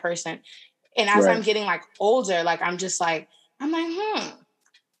person. And as I'm getting like older, like I'm like,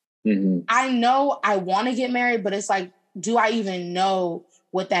 I know I want to get married, but it's like, do I even know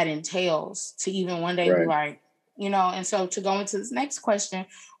what that entails to even one day be like, you know? And so to go into this next question,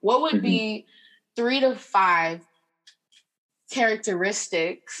 what would be 3 to 5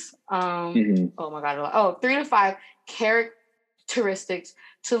 characteristics? Oh my God. 3 to 5 characteristics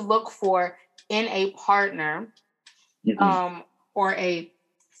to look for in a partner, or a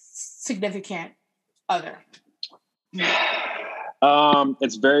significant other.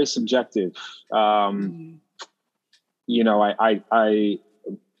 It's very subjective. You know,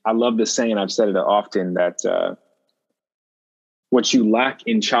 I love this saying, I've said it often, that what you lack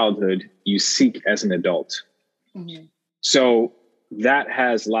in childhood, you seek as an adult. So that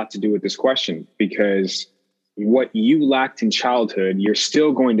has a lot to do with this question, because what you lacked in childhood, you're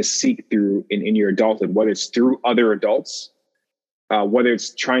still going to seek through in your adulthood, whether it's through other adults, whether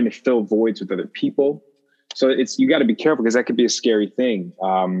it's trying to fill voids with other people. So you got to be careful, because that could be a scary thing.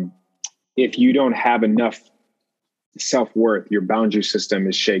 If you don't have enough self-worth, your boundary system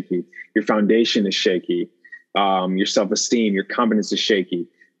is shaky, your foundation is shaky, your self-esteem, your confidence is shaky.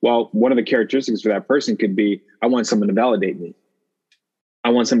 Well, one of the characteristics for that person could be, I want someone to validate me. I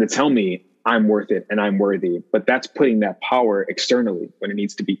want someone to tell me I'm worth it and I'm worthy. But that's putting that power externally when it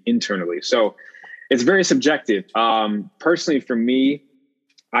needs to be internally. So it's very subjective. Personally, for me,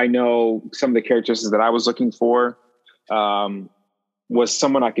 I know some of the characteristics that I was looking for was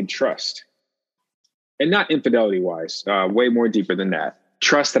someone I could trust. And not infidelity-wise, way more deeper than that.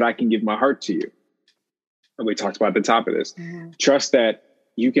 Trust that I can give my heart to you. And we talked about at the top of this. Trust that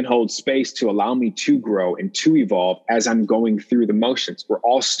you can hold space to allow me to grow and to evolve as I'm going through the motions. We're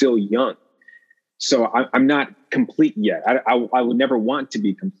all still young. So I'm not complete yet. I would never want to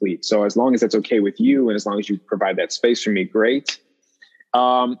be complete. So as long as that's okay with you, and as long as you provide that space for me, great. The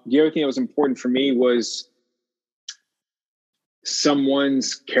other thing that was important for me was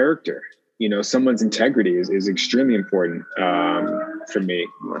someone's character. You know, someone's integrity is extremely important for me.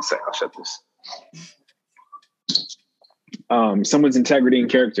 One sec, I'll shut this. Someone's integrity and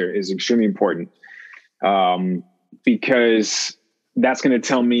character is extremely important because that's going to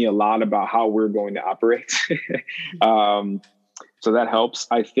tell me a lot about how we're going to operate. So that helps.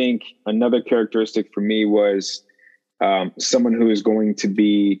 I think another characteristic for me was someone who is going to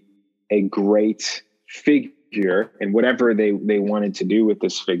be a great figure in whatever they wanted to do with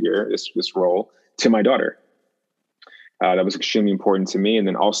this figure, this role, to my daughter. That was extremely important to me. And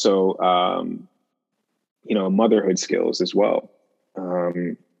then also, motherhood skills as well.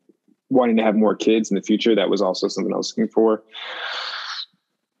 Wanting to have more kids in the future, that was also something I was looking for.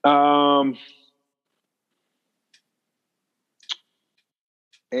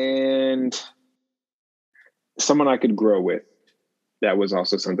 And someone I could grow with. That was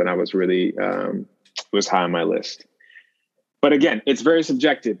also something I was really, was high on my list. But again, it's very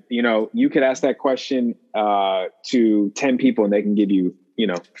subjective. You know, you could ask that question to 10 people and they can give you,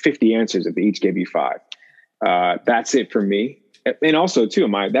 50 answers if they each gave you 5. That's it for me. And also too,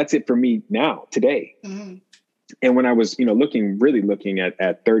 that's it for me now, today. And when I was, looking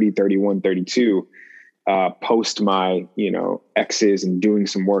at 30, 31, 32, post my, exes and doing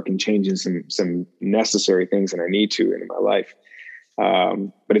some work and changing some necessary things that I need to in my life.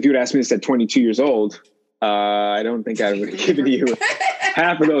 But if you would ask me this at 22 years old, I don't think I would have given you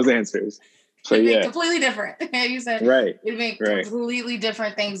half of those answers. So it'd be completely different. You said right. It'd be completely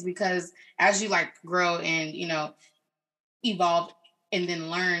different things, because as you grow and evolve and then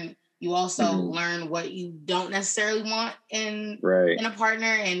learn, you also learn what you don't necessarily want in a partner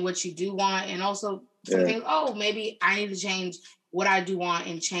and what you do want, and also some things. Oh, maybe I need to change what I do want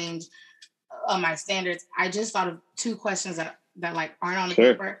and change my standards. I just thought of 2 questions that aren't on the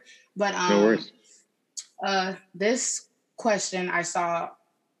paper, but no worries. This question I saw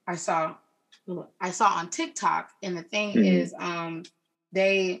on TikTok, and the thing is,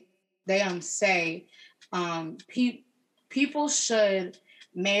 they say people should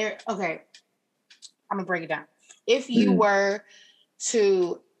marry. Okay, I'm gonna break it down. If you were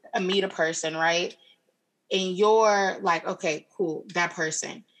to meet a person, right, and you're like, okay, cool, that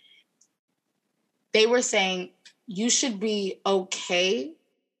person. They were saying you should be okay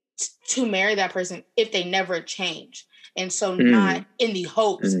to marry that person if they never change. And so not in the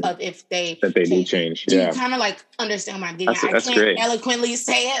hopes of if they do change. Do you kind of understand what I'm getting at? I can't great. Eloquently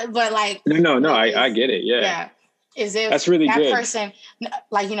say it, but No, I get it. Yeah. Yeah. Is if that's really that good. person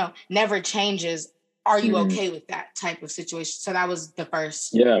never changes, are you okay with that type of situation? So that was the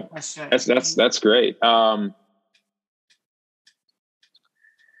first question. That's great.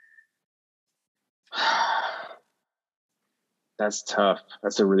 That's tough.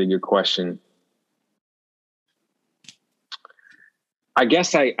 That's a really good question. I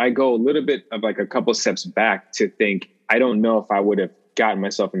guess I go a little bit of like a couple steps back to think, I don't know if I would have gotten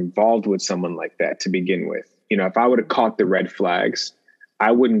myself involved with someone like that to begin with. You know, if I would have caught the red flags,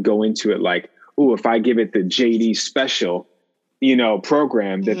 I wouldn't go into it like, oh, if I give it the JD special, you know,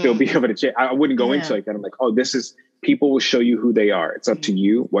 program that they'll be able to change. I wouldn't go into like that. I'm like, oh, people will show you who they are. It's up to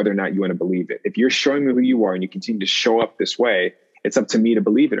you whether or not you want to believe it. If you're showing me who you are and you continue to show up this way, it's up to me to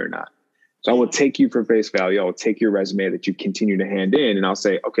believe it or not. So I will take you for face value. I will take your resume that you continue to hand in, and I'll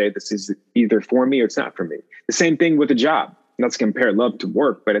say, okay, this is either for me or it's not for me. The same thing with a job. Not to compare love to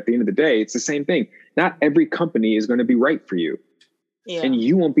work, but at the end of the day, it's the same thing. Not every company is going to be right for you. Yeah. And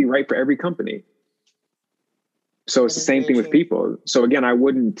you won't be right for every company. So it's the same thing with people. So again, I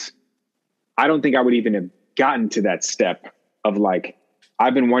don't think I would even have gotten to that step of like,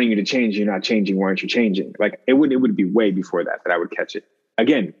 I've been wanting you to change, you're not changing, why aren't you changing? Like it would be way before that I would catch it.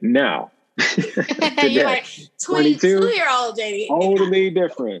 Again, now. You're like 22-year-old JD. Totally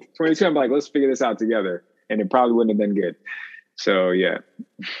different. 22, I'm like, let's figure this out together. And it probably wouldn't have been good. So yeah.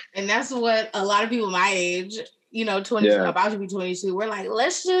 And that's what a lot of people my age, you know, 22, about to be 22, we're like,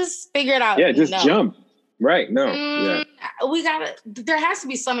 let's just figure it out. Yeah, just jump. Right. No. There has to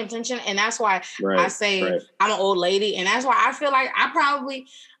be some intention. And that's why I say I'm an old lady. And that's why I feel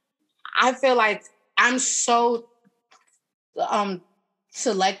like I'm so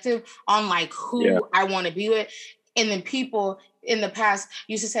selective on like who I want to be with. And then people in the past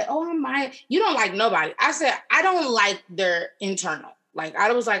used to say, oh, you don't like nobody. I said, I don't like their internal. Like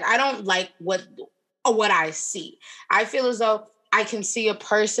I was like, I don't like what I see. I feel as though I can see a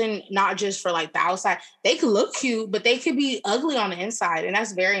person not just for like the outside. They could look cute, but they could be ugly on the inside. And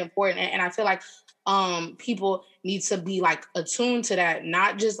that's very important. And I feel like people need to be like attuned to that.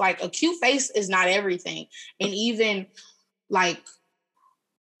 Not just like a cute face is not everything. And even like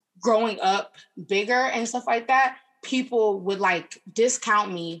growing up bigger and stuff like that, people would like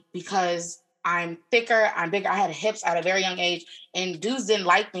discount me because I'm thicker, I'm bigger. I had hips at a very young age, and dudes didn't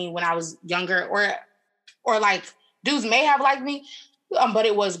like me when I was younger, or like dudes may have liked me, but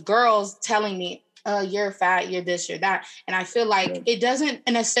it was girls telling me, you're fat, you're this, you're that. And I feel like it doesn't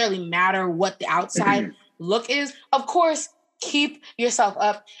necessarily matter what the outside look is. Of course, keep yourself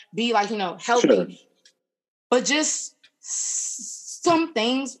up, be like, healthy, sure. But just some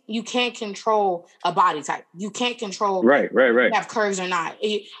things you can't control a body type. You can't control right. If you have curves or not.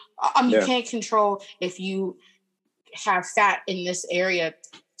 You can't control if you have fat in this area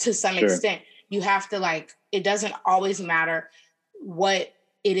to some extent. You have to it doesn't always matter what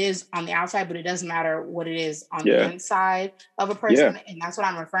it is on the outside, but it does matter what it is on the inside of a person. And that's what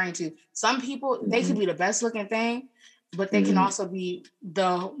I'm referring to. Some people, they could be the best looking thing, but they can also be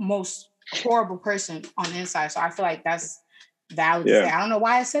the most horrible person on the inside. So I feel like that's valid to say. I don't know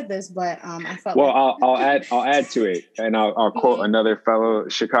why I said this, but I felt I'll add to it, and I'll quote another fellow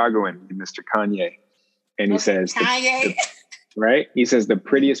Chicagoan, Mr. Kanye, and he says, Kanye, right? He says the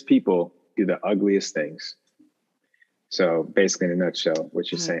prettiest people do the ugliest things. So basically, in a nutshell,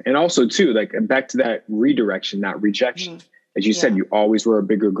 what you're saying, and also too, like back to that redirection, not rejection. As you said, you always were a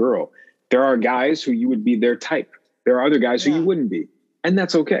bigger girl. There are guys who you would be their type. There are other guys who you wouldn't be, and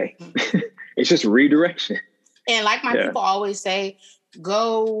that's okay. It's just redirection. And like my people always say,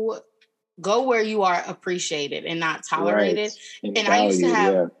 go where you are appreciated and not tolerated. Right. And I used to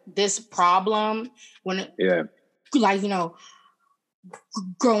have this problem when,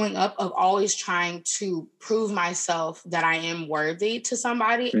 growing up, of always trying to prove myself that I am worthy to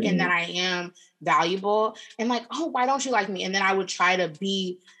somebody and that I am valuable. And like, oh, why don't you like me? And then I would try to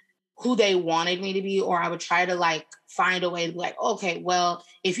be who they wanted me to be, or I would try to find a way to be like, okay, well,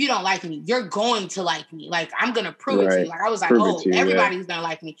 if you don't like me, you're going to like me. Like, I'm going to prove it to you. Like, I was like, everybody's going to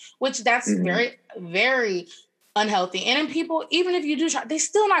like me, which that's very, very unhealthy. And then people, even if you do try, they're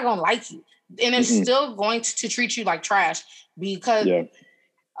still not going to like you. And they're still going to treat you like trash because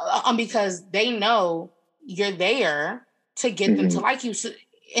they know you're there to get them to like you. So,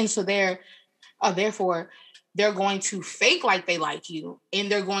 and so therefore, they're going to fake like they like you,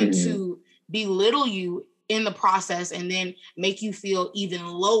 and they're going to belittle you in the process, and then make you feel even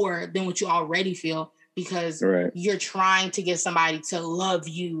lower than what you already feel because you're trying to get somebody to love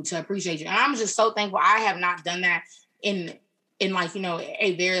you, to appreciate you. And I'm just so thankful I have not done that in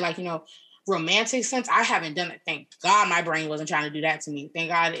a very romantic sense. I haven't done it. Thank God my brain wasn't trying to do that to me. Thank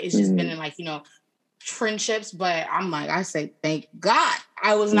God it's just been in friendships. But I say thank God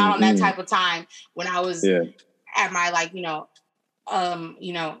I was not on that type of time when I was at my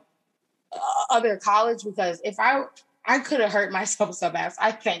other college, because if I could have hurt myself so bad.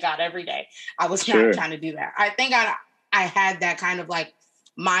 I thank God every day I was not trying to do that. I thank God I had that kind of like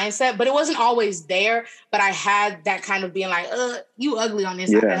mindset, but it wasn't always there. But I had that kind of being like, you ugly on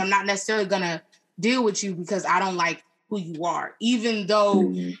this, and I'm not necessarily gonna deal with you because I don't like who you are. Even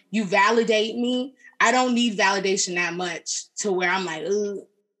though you validate me, I don't need validation that much to where I'm like,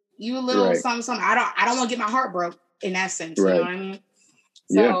 you a little something. I don't want to get my heart broke in that sense. You know what I mean?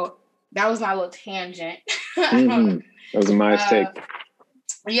 So that was my little tangent. That was aMaYa's take.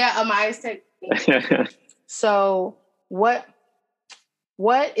 Yeah, aMaYa's take. So what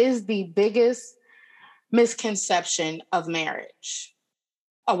is the biggest misconception of marriage?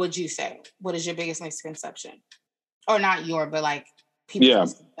 Or would you say? What is your biggest misconception? Or not your, but like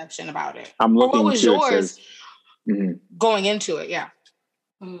people's misconception about it. I'm looking. What was yours going into it? Yeah.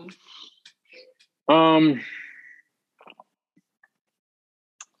 I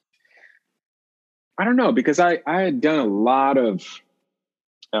don't know, because I had done a lot of,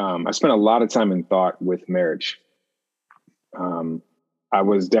 I spent a lot of time in thought with marriage. I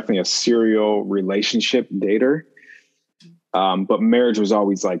was definitely a serial relationship dater. But marriage was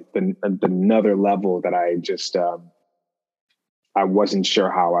always like another level that I just, I wasn't sure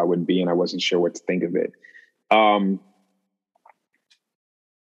how I would be, and I wasn't sure what to think of it.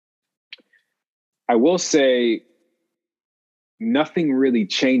 I will say nothing really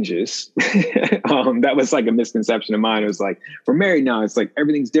changes. That was like a misconception of mine. It was like, we're married now. It's like,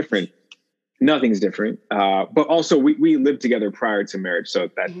 everything's different. Nothing's different. But also we lived together prior to marriage. So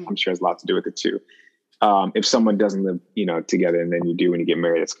that I'm sure has a lot to do with it too. If someone doesn't live, together, and then you do when you get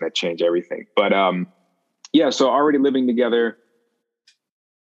married, it's going to change everything. But so already living together,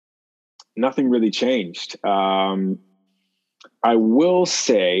 nothing really changed. I will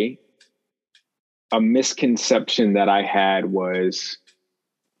say a misconception that I had was,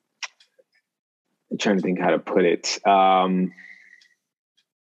 I'm trying to think how to put it. I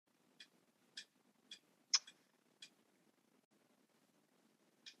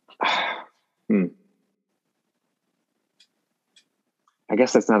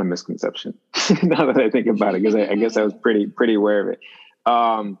guess that's not a misconception now that I think about it, because I guess I was pretty aware of it.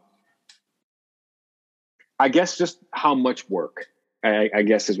 I guess just how much work, I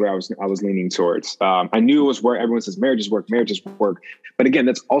guess, is where I was leaning towards. I knew it was work. Everyone says marriage is work, but again,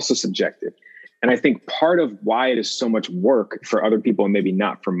 that's also subjective. And I think part of why it is so much work for other people and maybe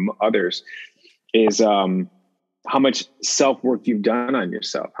not for others is how much self-work you've done on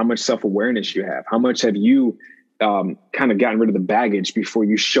yourself, how much self-awareness you have, how much have you kind of gotten rid of the baggage before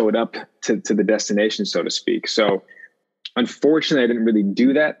you showed up to the destination, so to speak. So unfortunately, I didn't really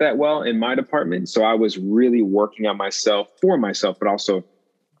do that well in my department. So I was really working on myself for myself, but also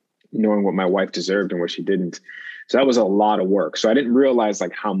knowing what my wife deserved and what she didn't. So that was a lot of work. So I didn't realize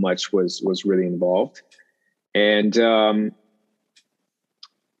like how much was really involved. And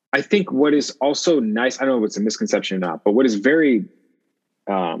I think what is also nice, I don't know if it's a misconception or not, but what is very,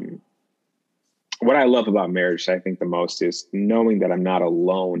 what I love about marriage, I think the most, is knowing that I'm not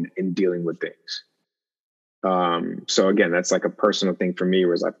alone in dealing with things. So again, that's like a personal thing for me,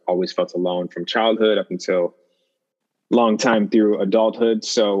 whereas I've always felt alone from childhood up until long time through adulthood.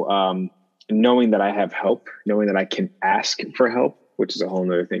 So knowing that I have help, knowing that I can ask for help, which is a whole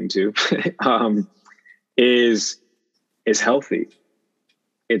nother thing too, is healthy.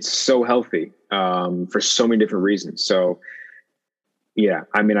 It's so healthy for so many different reasons. So yeah,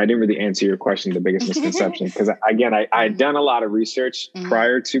 I mean, I didn't really answer your question, the biggest misconception, because again, I had done a lot of research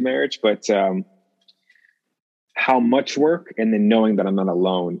prior to marriage, but how much work, and then knowing that I'm not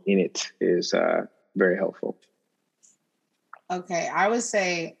alone in it, is very helpful. Okay, I would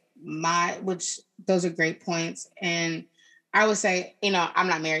say which those are great points. And I would say, I'm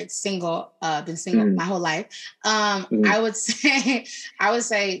not married, single, been single my whole life. I would say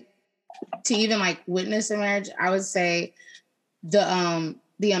to even like witness a marriage, I would say the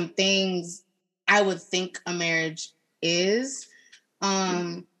things I would think a marriage is,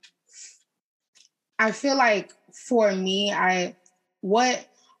 I feel like for me, what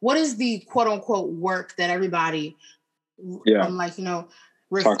is the quote unquote work that everybody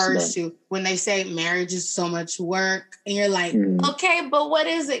refers to when they say marriage is so much work, and you're like, okay, but what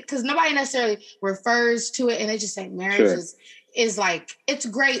is it? Because nobody necessarily refers to it, and they just say marriage is like, it's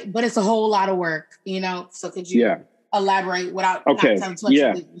great, but it's a whole lot of work, So could you elaborate without not telling too much?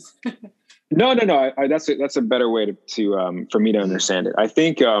 No. That's a better way to for me to understand it. I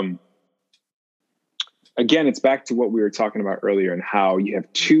think again, it's back to what we were talking about earlier, and how you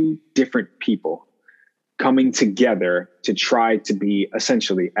have two different people coming together to try to be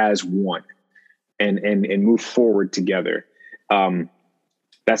essentially as one and move forward together.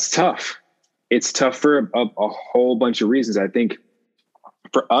 That's tough. It's tough for a whole bunch of reasons. I think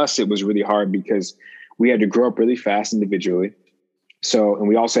for us, it was really hard because we had to grow up really fast individually. So, and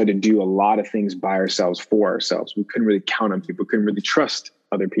we also had to do a lot of things by ourselves, for ourselves. We couldn't really count on people, couldn't really trust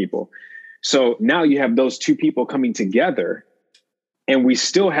other people. So now you have those two people coming together, and we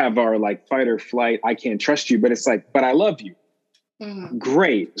still have our like fight or flight, I can't trust you, but it's like, but I love you. Mm-hmm.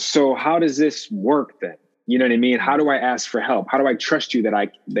 Great. So how does this work then? You know what I mean? How do I ask for help? How do I trust you that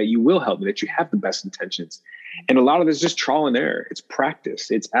you will help me, that you have the best intentions? And a lot of this is just trial and error. It's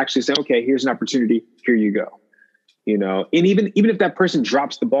practice. It's actually saying, okay, here's an opportunity. Here you go. You know, and even if that person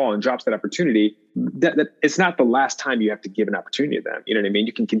drops the ball and drops that opportunity, that it's not the last time you have to give an opportunity to them. You know what I mean?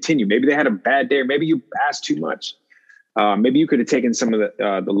 You can continue. Maybe they had a bad day, or maybe you asked too much. Maybe you could have taken some of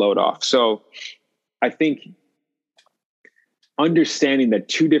the load off. So I think understanding that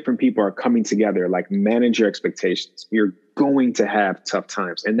two different people are coming together, like manage your expectations. You're going to have tough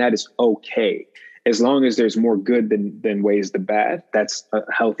times, and that is okay. As long as there's more good than weighs the bad, that's a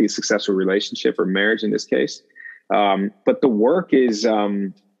healthy, successful relationship or marriage in this case. But the work is,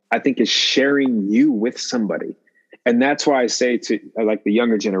 I think, is sharing you with somebody. And that's why I say to like the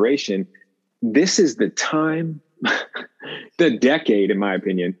younger generation, this is the time, the decade, in my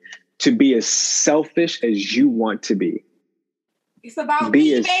opinion, to be as selfish as you want to be. It's about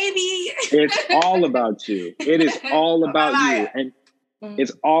me, baby. It's all about you. It is all about you. And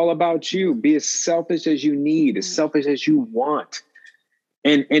it's all about you. Be as selfish as you need, as selfish as you want.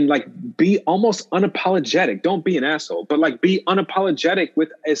 And like be almost unapologetic. Don't be an asshole, but like be unapologetic with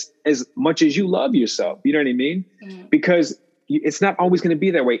as much as you love yourself. You know what I mean? Mm-hmm. Because it's not always going to be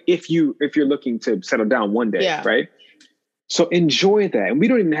that way if you're looking to settle down one day, right? So enjoy that. And we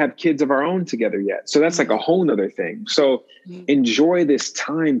don't even have kids of our own together yet. So that's like a whole nother thing. So enjoy this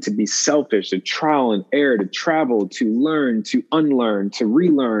time to be selfish, to trial and error, to travel, to learn, to unlearn, to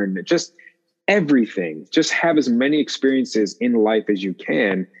relearn, just everything. Just have as many experiences in life as you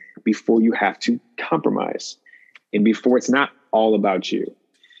can before you have to compromise and before it's not all about you,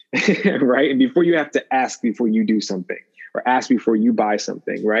 right? And before you have to ask before you do something or ask before you buy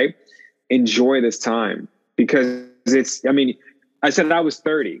something, right? Enjoy this time because I said I was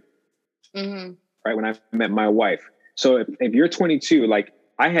 30, right? When I met my wife. So if you're 22, like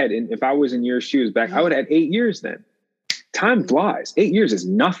if I was in your shoes back, I would have had 8 years then. Time flies. 8 years is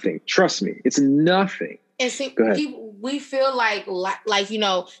nothing. Trust me, it's nothing. And see, we feel like you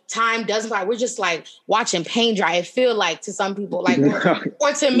know, time doesn't fly. We're just like watching paint dry. It feel like to some people, like,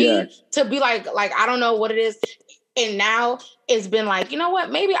 or to me, to be like I don't know what it is. And now it's been like, you know what?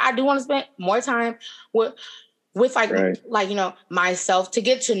 Maybe I do want to spend more time with like, you know, myself, to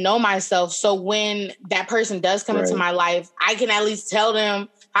get to know myself. So when that person does come into my life, I can at least tell them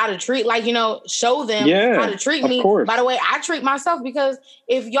how to treat, like, you know, show them how to treat me. By the way, I treat myself, because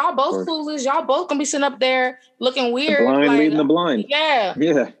if y'all both clueless, y'all both gonna be sitting up there looking weird. The blind leading the blind. Yeah.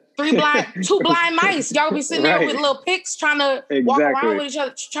 Two blind mice. Y'all be sitting there with little picks trying to walk around with each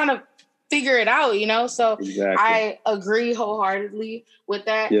other, trying to figure it out, you know? So I agree wholeheartedly with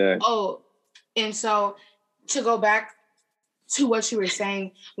that. Yeah. Oh, and so to go back to what you were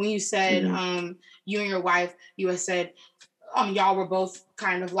saying, when you said you and your wife, you had said y'all were both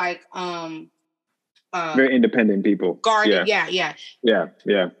kind of like very independent people. Guarded, yeah.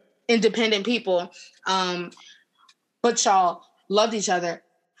 Independent people. But y'all loved each other.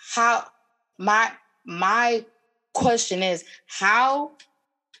 How my question is, how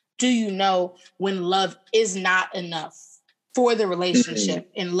do you know when love is not enough for the relationship?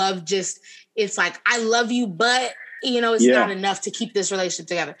 And love just, it's like, I love you, but you know, it's not enough to keep this relationship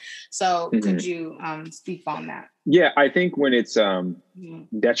together. So could you speak on that? Yeah, I think when it's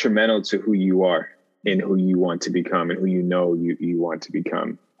detrimental to who you are and who you want to become and who you know you want to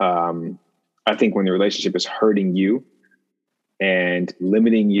become. I think when the relationship is hurting you and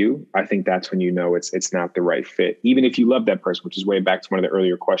limiting you, I think that's when you know it's not the right fit. Even if you love that person, which is way back to one of the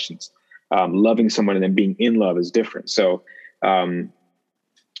earlier questions. Loving someone and then being in love is different. So I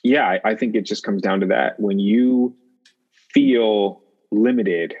think it just comes down to that. When you feel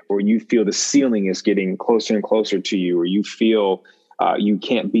limited, or you feel the ceiling is getting closer and closer to you, or you feel you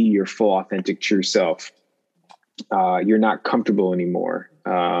can't be your full, authentic, true self, you're not comfortable anymore.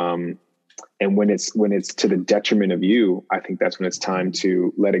 And when it's to the detriment of you, I think that's when it's time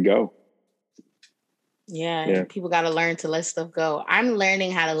to let it go. Yeah. People got to learn to let stuff go. I'm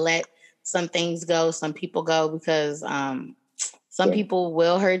learning how to let some things go, some people go, because some people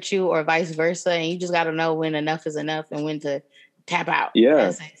will hurt you, or vice versa. And you just got to know when enough is enough and when to tap out,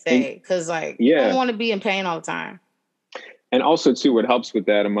 as they say. Because you don't want to be in pain all the time. And also, too, what helps with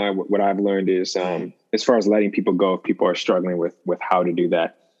that, what I've learned is, as far as letting people go, if people are struggling with how to do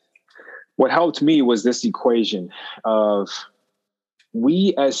that, what helped me was this equation of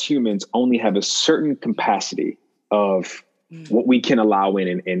we as humans only have a certain capacity of what we can allow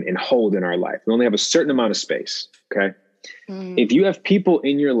in and hold in our life. We only have a certain amount of space. Okay. If you have people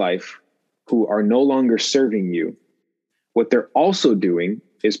in your life who are no longer serving you, what they're also doing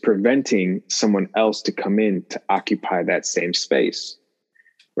is preventing someone else to come in to occupy that same space.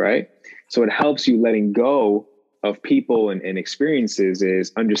 Right. So it helps you letting go of people and experiences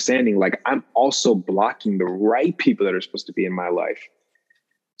is understanding, like, I'm also blocking the right people that are supposed to be in my life.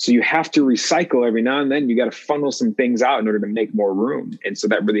 So you have to recycle every now and then. You got to funnel some things out in order to make more room. And so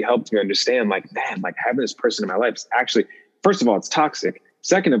that really helped me understand, like, man, like having this person in my life is actually, first of all, it's toxic.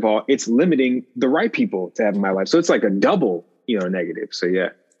 Second of all, it's limiting the right people to have in my life. So it's like a double, negative. So yeah.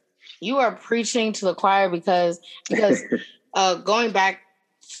 You are preaching to the choir because going back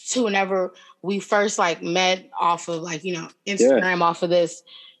to whenever we first like met off of like, Instagram, off of this,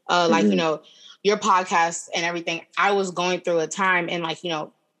 your podcast and everything, I was going through a time and like,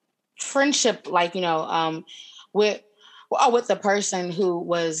 friendship, like, with the person who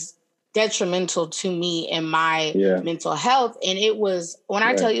was detrimental to me and my mental health. And it was, when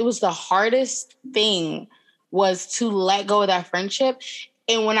I tell you, it was the hardest thing was to let go of that friendship.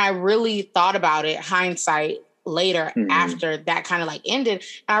 And when I really thought about it, hindsight later, after that kind of like ended,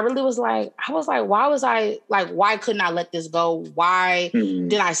 I really was like, why couldn't I let this go? Why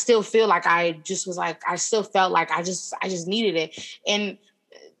did I still feel like I still felt like I just needed it. And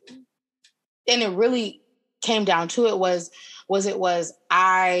it really came down to it was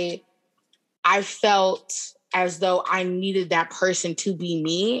I felt as though I needed that person to be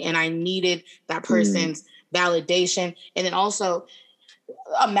me, and I needed that person's validation. And then also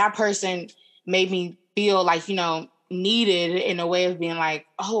that person made me feel like, needed in a way of being like,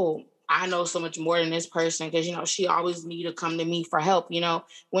 oh, I know so much more than this person because, she always need to come to me for help,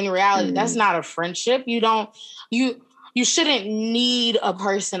 when in reality, that's not a friendship. You shouldn't need a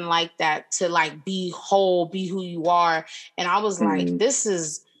person like that to like be whole, be who you are. And I was like, this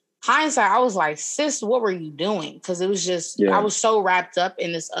is hindsight. I was like, sis, what were you doing? Because it was just, I was so wrapped up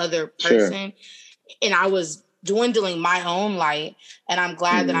in this other person and I was dwindling my own light. And I'm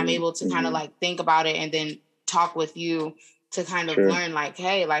glad that I'm able to kind of like think about it and then talk with you to kind of learn like,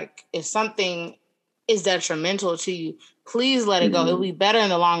 hey, like if something is detrimental to you, please let it go. It'll be better in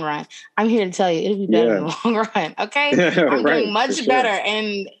the long run. I'm here to tell you, it'll be better in the long run. Okay. I'm doing much better.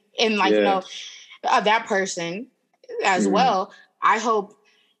 And like, that person as well, I hope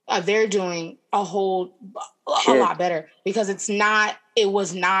they're doing a lot better because it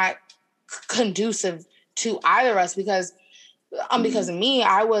was not conducive to either of us because of me,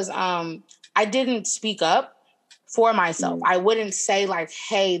 I didn't speak up for myself. I wouldn't say like,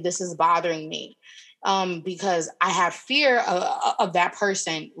 hey, this is bothering me. Because I have fear of that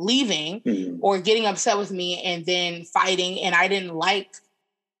person leaving or getting upset with me and then fighting. And I didn't like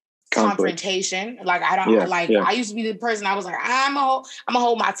confrontation. Like I don't I used to be the person I was like, I'm gonna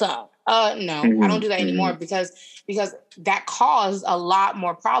hold my tongue. No, I don't do that anymore because that caused a lot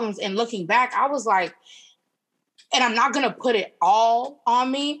more problems. And looking back, I was like, and I'm not gonna put it all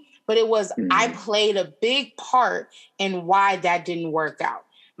on me, but it was I played a big part in why that didn't work out.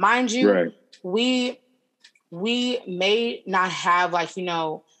 Mind you, we may not have like,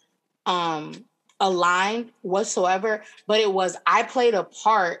 aligned whatsoever, but it was, I played a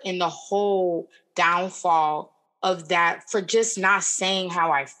part in the whole downfall of that for just not saying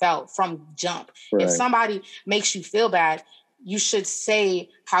how I felt from jump. If somebody makes you feel bad, you should say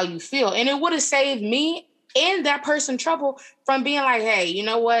how you feel. And it would have saved me and that person trouble from being like, hey, you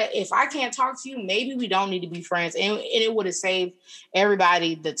know what? If I can't talk to you, maybe we don't need to be friends. And it would have saved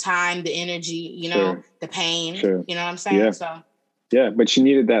everybody the time, the energy, the pain. You know what I'm saying? Yeah. So yeah, but you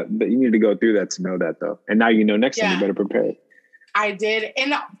needed that. You needed to go through that to know that, though. And now next time you better prepare. I did.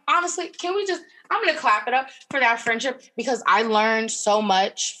 And honestly, I'm going to clap it up for that friendship because I learned so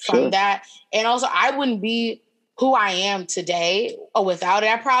much from that. And also, I wouldn't be who I am today without it.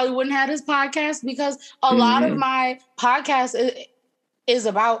 I probably wouldn't have this podcast because a lot of my podcast is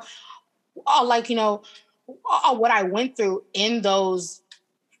about what I went through in those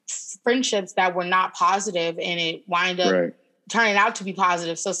friendships that were not positive, and it wind up turning out to be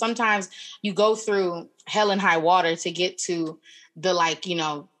positive. So sometimes you go through hell and high water to get to the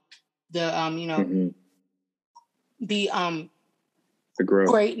the growth.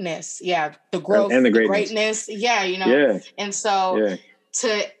 Greatness. Yeah. The growth and the greatness. Yeah, And so to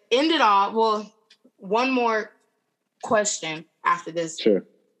end it all, well, one more question after this to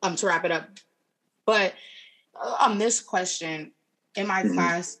wrap it up. But on this question in my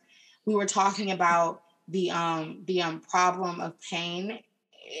class, we were talking about the problem of pain,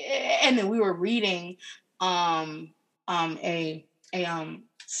 and then we were reading a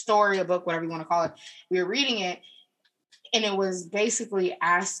story, a book, whatever you want to call it. We were reading it, and it was basically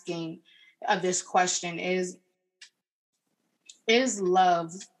asking this question: Is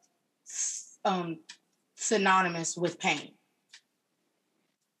love synonymous with pain?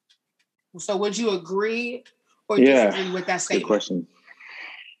 So would you agree or disagree with that statement? Good question.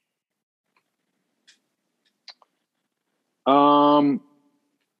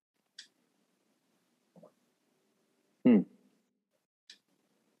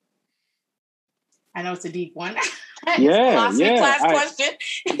 I know it's a deep one. Class question.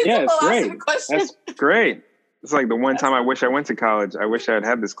 It's great. Question. That's great. It's like the one time I wish I went to college. I wish I had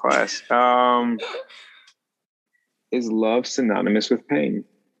had this class. Is love synonymous with pain?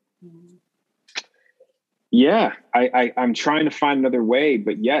 Yeah, I'm trying to find another way,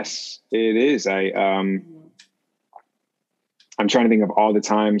 but yes, it is. I'm trying to think of all the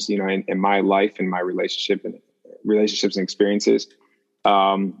times, in my life and my relationships and experiences.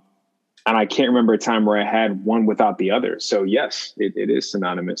 And I can't remember a time where I had one without the other. So yes, it is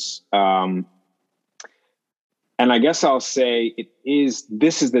synonymous. And I guess I'll say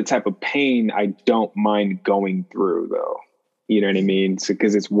this is the type of pain I don't mind going through, though. You know what I mean? So,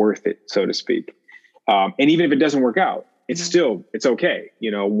 'cause it's worth it, so to speak. And even if it doesn't work out, it's okay.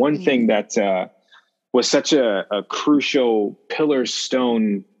 One thing that was such a crucial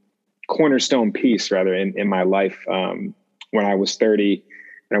cornerstone piece rather in my life when I was 30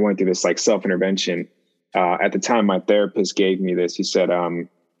 and I went through this like self-intervention. At the time, my therapist gave me this. He said, I'm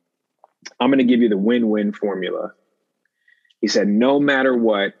going to give you the win-win formula. He said, no matter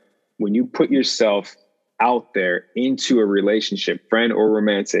what, when you put yourself out there into a relationship, friend or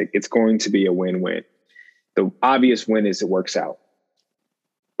romantic, it's going to be a win-win. The obvious win is it works out.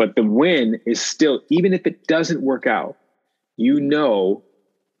 But the win is still, even if it doesn't work out, you know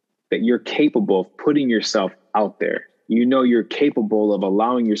that you're capable of putting yourself out there. You know you're capable of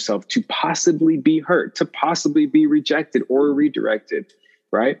allowing yourself to possibly be hurt, to possibly be rejected or redirected,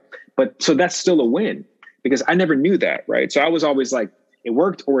 right? But so that's still a win because I never knew that, right? So I was always like, it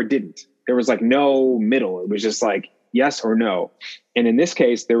worked or it didn't. There was like no middle. It was just like yes or no. And in this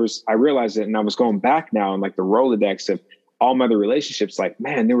case, I realized it, and I was going back now and like the Rolodex of all my other relationships, like,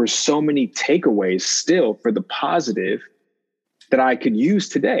 man, there were so many takeaways still for the positive that I could use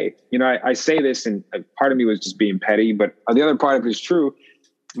today. I say this and part of me was just being petty, but the other part of it is true.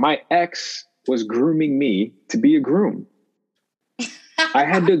 My ex was grooming me to be a groom. I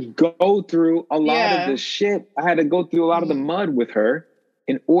had to go through a lot of the shit. I had to go through a lot of the mud with her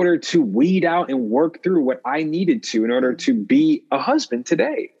in order to weed out and work through what I needed to in order to be a husband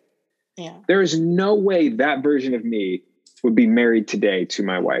today. Yeah. There is no way that version of me would be married today to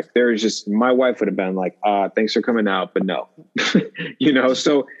my wife. My wife would have been like, thanks for coming out, but no,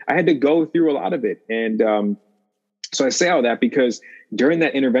 so I had to go through a lot of it. And so I say all that because during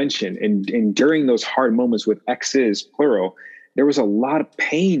that intervention and during those hard moments with exes, plural, there was a lot of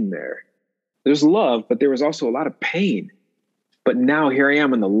pain there. There's love, but there was also a lot of pain. But now here I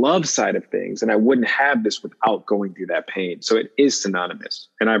am on the love side of things, and I wouldn't have this without going through that pain. So it is synonymous.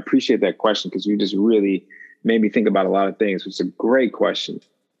 And I appreciate that question because you just really made me think about a lot of things. It's a great question.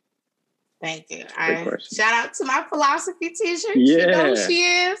 Thank you. Shout out to my philosophy teacher. Yeah. She knows she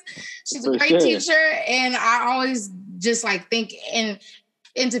is. She's a great teacher. And I always just like think and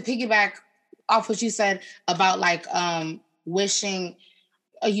to piggyback off what you said about like wishing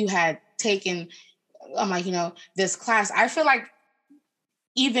you had taken this class. I feel like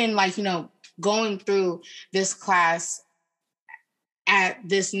even like, going through this class at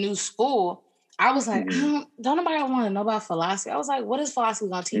this new school, I was like, don't nobody want to know about philosophy. I was like, what is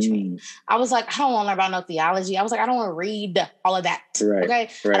philosophy going to teach me? I was like, I don't want to learn about no theology. I was like, I don't want to read all of that. Right. Okay.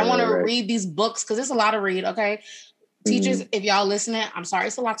 Right, I don't want to read these books because it's a lot to read. Okay. Teachers, if y'all listening, I'm sorry,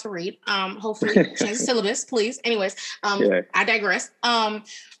 it's a lot to read. Hopefully change the syllabus, please. Anyways, I digress.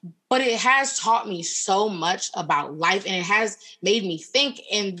 But it has taught me so much about life, and it has made me think,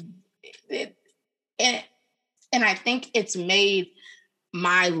 and I think it's made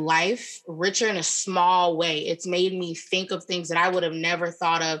my life richer in a small way. It's made me think of things that I would have never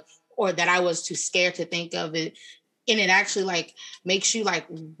thought of or that I was too scared to think of it. And it actually like makes you like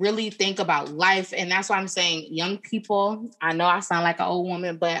really think about life. And that's why I'm saying young people, I know I sound like an old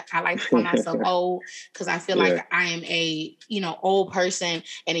woman, but I like to call myself old because I feel like I am a, old person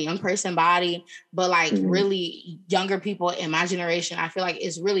in a young person body, but like really younger people in my generation, I feel like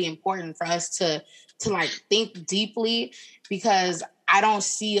it's really important for us to like think deeply because I don't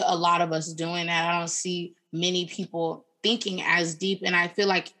see a lot of us doing that. I don't see many people thinking as deep. And I feel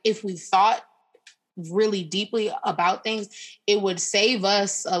like if we thought really deeply about things, it would save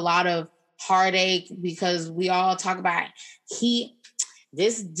us a lot of heartache because we all talk about heat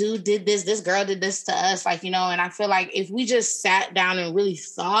this dude did this girl did this to us, like, and I feel like if we just sat down and really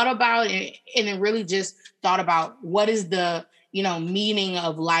thought about it and then really just thought about what is the, meaning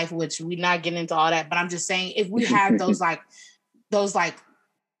of life, which we're not getting into all that, but I'm just saying if we had those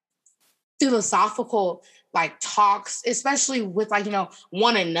philosophical talks, especially with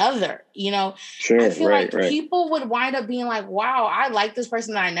one another, Sure, I feel right. people would wind up being like, wow, I like this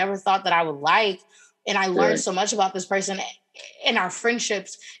person that I never thought that I would like. And I learned so much about this person, and our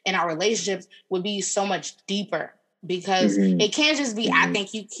friendships and our relationships would be so much deeper because it can't just be, I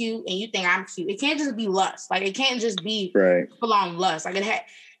think you cute and you think I'm cute. It can't just be lust. It can't just be full on lust. Where's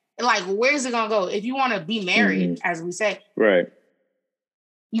it going to go? If you want to be married, as we say,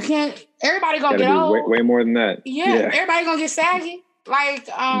 you can't, everybody going to get old. Way more than that. Yeah. Everybody going to get saggy.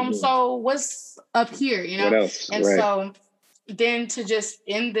 So what's up here, What else? And so then to just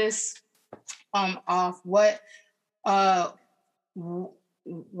end this off, what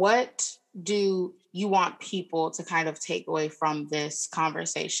do you want people to kind of take away from this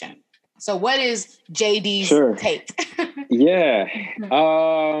conversation? So what is JD's take? Yeah.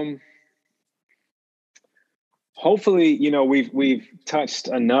 Hopefully, we've touched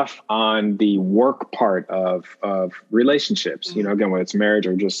enough on the work part of relationships, again, whether it's marriage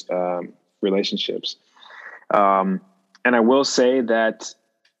or just relationships. And I will say that,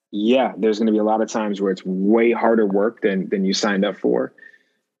 there's going to be a lot of times where it's way harder work than you signed up for.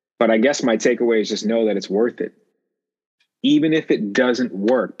 But I guess my takeaway is just know that it's worth it. Even if it doesn't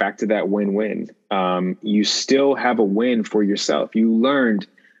work, back to that win-win, you still have a win for yourself.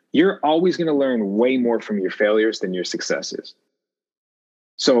 You're always going to learn way more from your failures than your successes.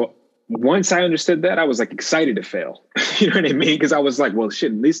 So once I understood that, I was excited to fail. You know what I mean? Because I was like, well,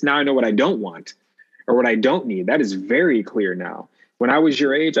 shit, at least now I know what I don't want or what I don't need. That is very clear now. When I was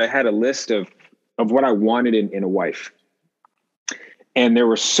your age, I had a list of what I wanted in a wife. And there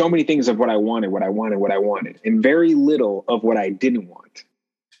were so many things of what I wanted, and very little of what I didn't want.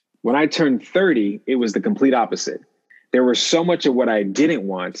 When I turned 30, it was the complete opposite. There was so much of what I didn't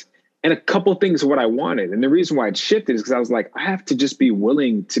want and a couple things of what I wanted. And the reason why it shifted is because I was like, I have to just be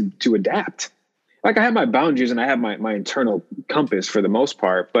willing to adapt. I have my boundaries and I have my internal compass for the most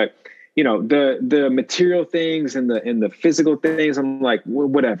part, but the material things and the physical things, I'm like, well,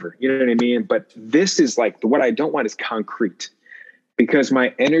 whatever, you know what I mean? But this is what I don't want is concrete, because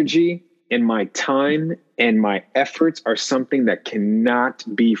my energy and my time and my efforts are something that cannot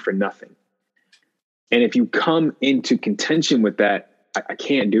be for nothing. And if you come into contention with that, I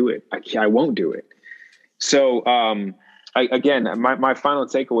can't do it. I won't do it. So again, my final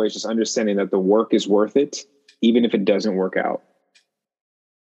takeaway is just understanding that the work is worth it, even if it doesn't work out.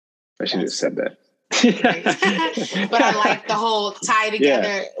 I should have said that. But I like the whole tie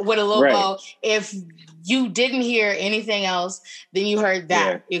together with a little bow. If you didn't hear anything else, then you heard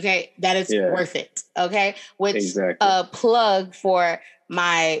that. Okay, that it's worth it. Okay, which plug for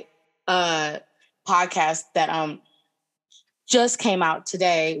my podcast that just came out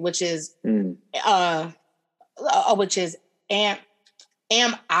today, which is am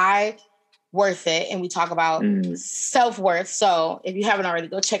I worth it? And we talk about self-worth. So if you haven't already,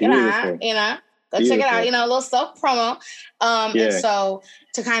 go check it out. Go check it out. A little self promo. And so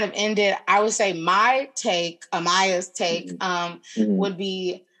to kind of end it, I would say my take, aMaYa's take, would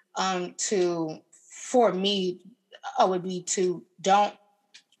be to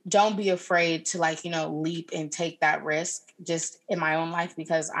don't be afraid to leap and take that risk just in my own life,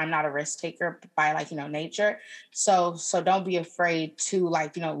 because I'm not a risk taker by nature. So don't be afraid to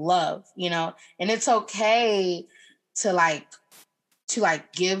love, and it's okay to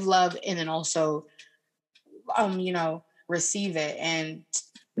give love and then also, receive it. And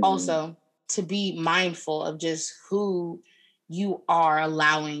also to be mindful of just who you are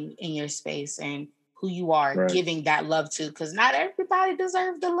allowing in your space and who you are giving that love to, because not everybody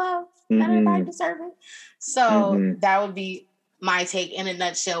deserves the love. Not everybody deserves it. So that would be my take in a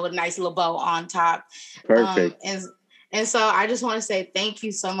nutshell, with a nice little bow on top. Perfect. And so I just want to say thank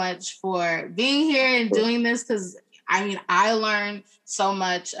you so much for being here and doing this, because I learned so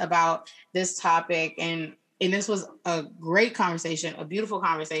much about this topic, and this was a great conversation, a beautiful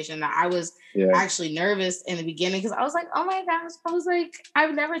conversation that I was actually nervous in the beginning, because I was like, oh my gosh,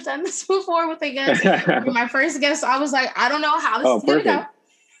 I've never done this before with a guest. My first guest, I was like, I don't know how this is going to go.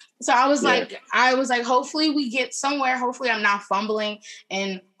 So I was like, hopefully we get somewhere. Hopefully I'm not fumbling,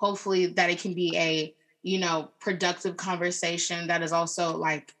 and hopefully that it can be a, productive conversation that is also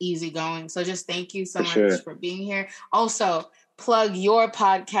easygoing. So just thank you so much for being here. Also, plug your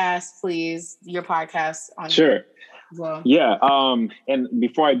podcast, please. Your podcast on well. Yeah. And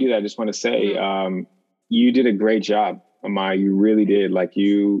before I do that, I just want to say you did a great job aMaYa. You really did. Like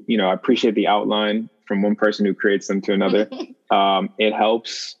I appreciate the outline from one person who creates them to another. It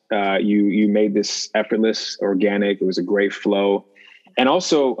helps. You made this effortless, organic. It was a great flow. And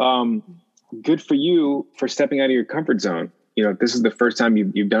also good for you for stepping out of your comfort zone. This is the first time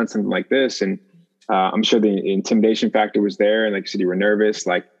you've done something like this. And I'm sure the intimidation factor was there. And like you said, you were nervous,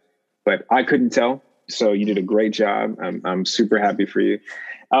 but I couldn't tell. So you did a great job. I'm super happy for you.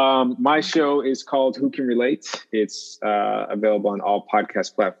 My show is called Who Can Relate? It's available on all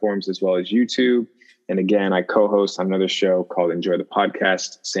podcast platforms as well as YouTube. And again, I co-host on another show called Enjoy the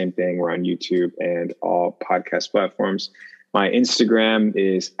Podcast. Same thing. We're on YouTube and all podcast platforms. My Instagram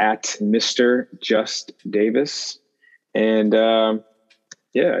is at Mr. Just Davis. And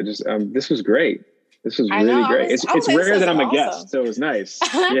this was great. This was really great. It's rare that I'm a guest, so it was nice.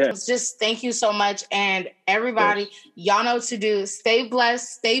 Yeah. Just thank you so much. And everybody, y'all know what to do. Stay blessed,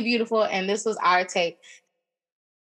 stay beautiful. And this was our take.